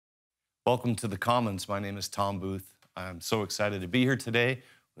Welcome to the Commons. My name is Tom Booth. I'm so excited to be here today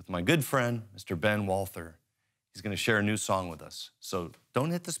with my good friend, Mr. Ben Walther. He's going to share a new song with us. So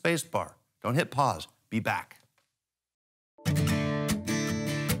don't hit the space bar. Don't hit pause. Be back.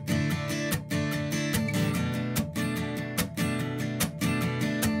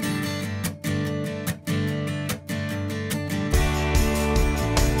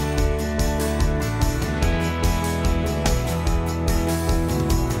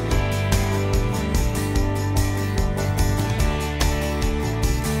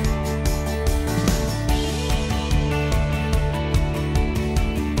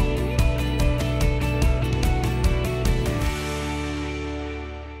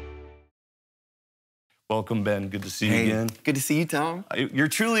 Welcome, Ben. Good to see you again. Good to see you, Tom. You're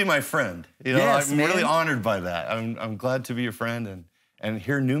truly my friend. You know, Yes, I'm man. really honored by that. I'm glad to be your friend and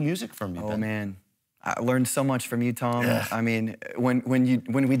hear new music from you, Oh, Ben. man. I learned so much from you, Tom. Yeah. I mean, when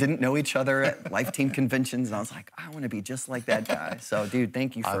we didn't know each other at Life Team conventions, I was like, I want to be just like that guy. So, dude,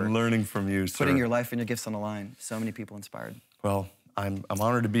 thank you for I'm learning from you, sir. putting your life and your gifts on the line. So many people inspired. Well, I'm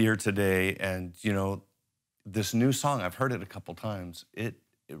honored to be here today, and you know, this new song, I've heard it a couple times. It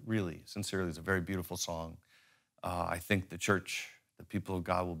really, sincerely, is a very beautiful song. I think the church, the people of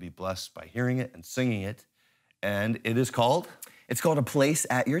God, will be blessed by hearing it and singing it. And it is called? It's called A Place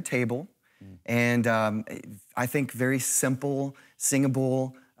at Your Table. And I think very simple,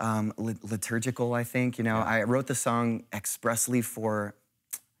 singable, liturgical, I think. You know, Yeah. I wrote the song expressly for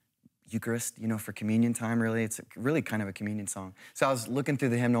Eucharist, you know, for communion time, really. It's really kind of a communion song. So I was looking through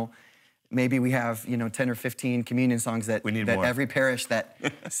the hymnal. Maybe we have, you know, 10 or 15 communion songs that more. every parish that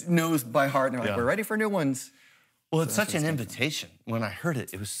knows by heart, and they're like, Yeah. we're ready for new ones. Well, it's So such that's an what's invitation. When I heard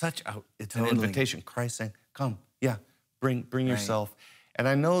it, it was such it's an Totally. invitation. Christ saying, come, yeah, bring Right. yourself. And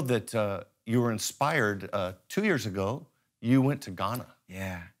I know that you were inspired 2 years ago. You went to Ghana.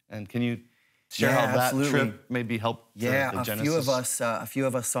 Yeah. And can you share Yeah, how that absolutely. trip maybe helped the Yeah, Genesis? a few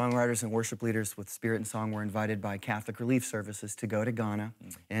of us songwriters and worship leaders with Spirit and Song were invited by Catholic Relief Services to go to Ghana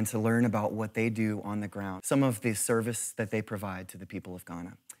and to learn about what they do on the ground, some of the service that they provide to the people of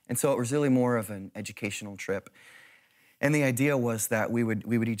Ghana. And so it was really more of an educational trip. And the idea was that we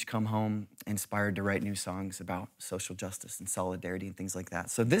would each come home inspired to write new songs about social justice and solidarity and things like that.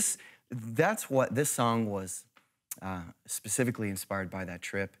 So that's what this song was specifically inspired by that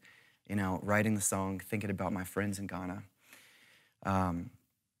trip. You know, writing the song, thinking about my friends in Ghana,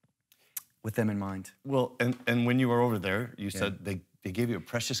 with them in mind. Well, and when you were over there, you said they gave you a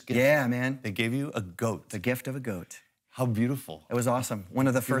precious gift. Yeah, man. They gave you a goat. The gift of a goat. How beautiful. It was awesome. One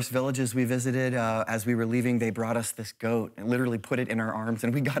of the first villages we visited, as we were leaving, they brought us this goat and literally put it in our arms,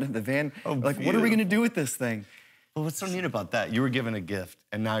 and we got in the van. Oh, like, what are we gonna do with this thing? Well, what's so neat about that? You were given a gift,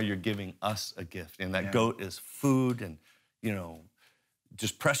 and now you're giving us a gift. And that Yeah. goat is food and, you know,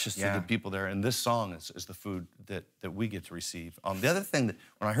 just precious to Yeah. the people there. And this song is the food that we get to receive. The other thing that,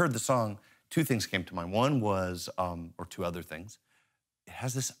 when I heard the song, two things came to mind. One was, or two other things. It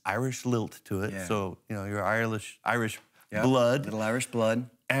has this Irish lilt to it. Yeah. So, you know, you're Irish Yep, blood. Little Irish blood.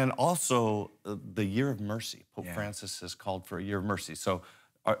 And also the year of mercy. Pope Yeah. Francis has called for a year of mercy. So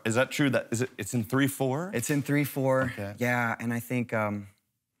is that true? It's in 3/4? It's in 3/4. Okay. Yeah, and I think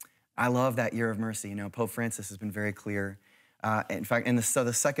I love that year of mercy. You know, Pope Francis has been very clear. In fact, so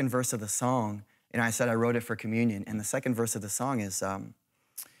the second verse of the song, and I said I wrote it for communion, and the second verse of the song is,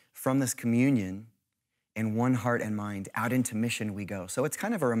 from this communion, in one heart and mind, out into mission we go. So it's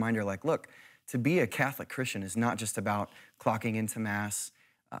kind of a reminder like, look, to be a Catholic Christian is not just about clocking into Mass,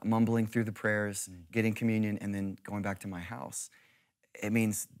 mumbling through the prayers, getting communion, and then going back to my house. It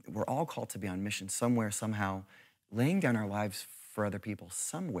means we're all called to be on mission somewhere, somehow, laying down our lives for other people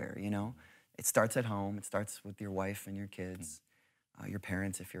somewhere, you know? It starts at home. It starts with your wife and your kids, your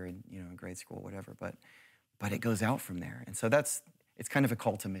parents if you're in, you know, grade school, whatever. But it goes out from there. And so it's kind of a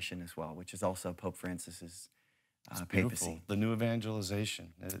call to mission as well, which is also Pope Francis's papacy. The new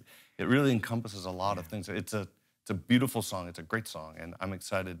evangelization. It really encompasses a lot of things. It's a beautiful song. It's a great song. And I'm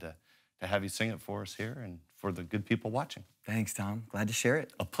excited to have you sing it for us here and for the good people watching. Thanks, Tom. Glad to share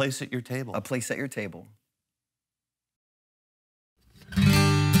it. A Place at Your Table. A Place at Your Table.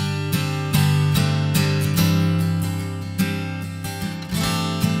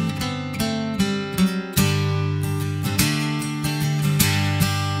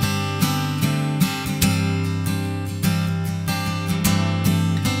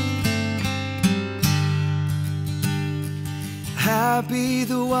 Happy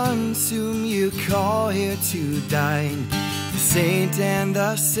the ones whom you call here to dine, the saint and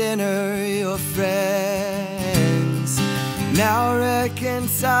the sinner, your friends. Now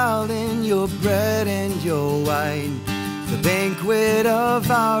reconciled in your bread and your wine, the banquet of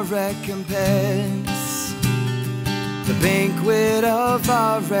our recompense, the banquet of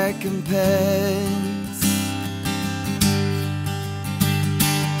our recompense.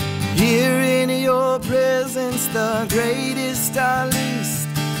 Here in your presence, the greatest are least,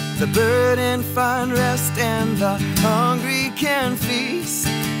 the burden find rest, and the hungry can feast.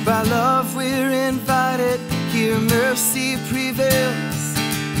 By love we're invited, here mercy prevails.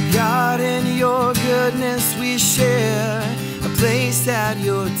 God, in your goodness we share a place at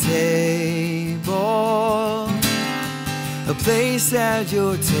your table, a place at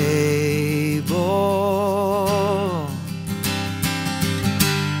your table.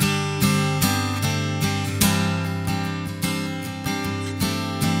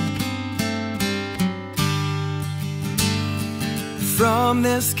 From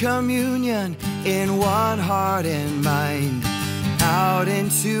this communion in one heart and mind, out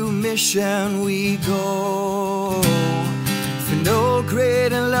into mission we go. For no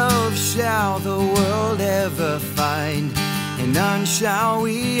greater love shall the world ever find, and none shall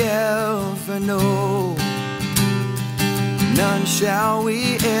we ever know, none shall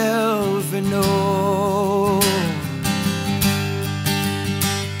we ever know.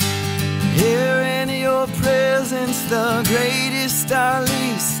 Here in your presence, the greatest are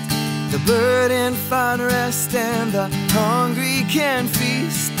least, the burden find rest, and the hungry can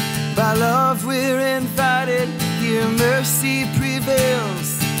feast. By love we're invited, here mercy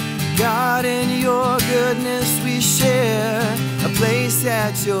prevails. God, in your goodness we share a place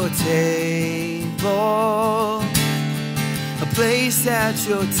at your table, a place at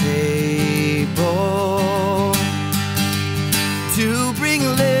your table. To bring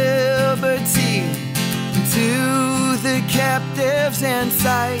liberty to the captives and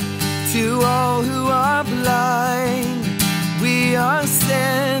sight, to all who are blind. We are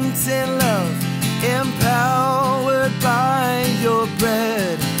sent in love, empowered by your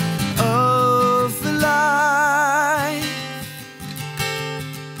bread of life.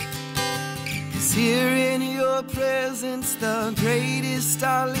 'Cause here in your presence, the greatest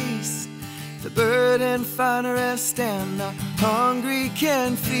are least, the burden find rest, and the hungry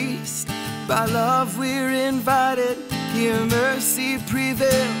can feast. By love we're invited, here mercy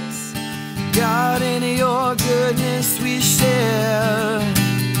prevails. God, in your goodness we share.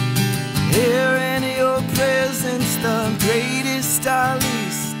 Here in your presence, the greatest are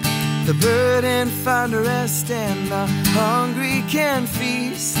least, the burden find rest, and the hungry can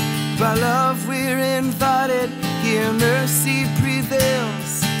feast. By love we're invited, here mercy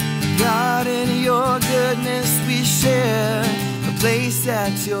prevails. God, in your goodness we share a place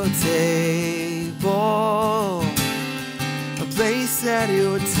at your table, a place at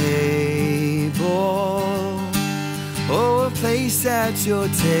your table. Oh, a place at your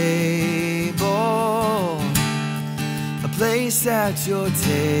table, a place at your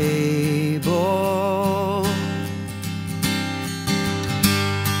table.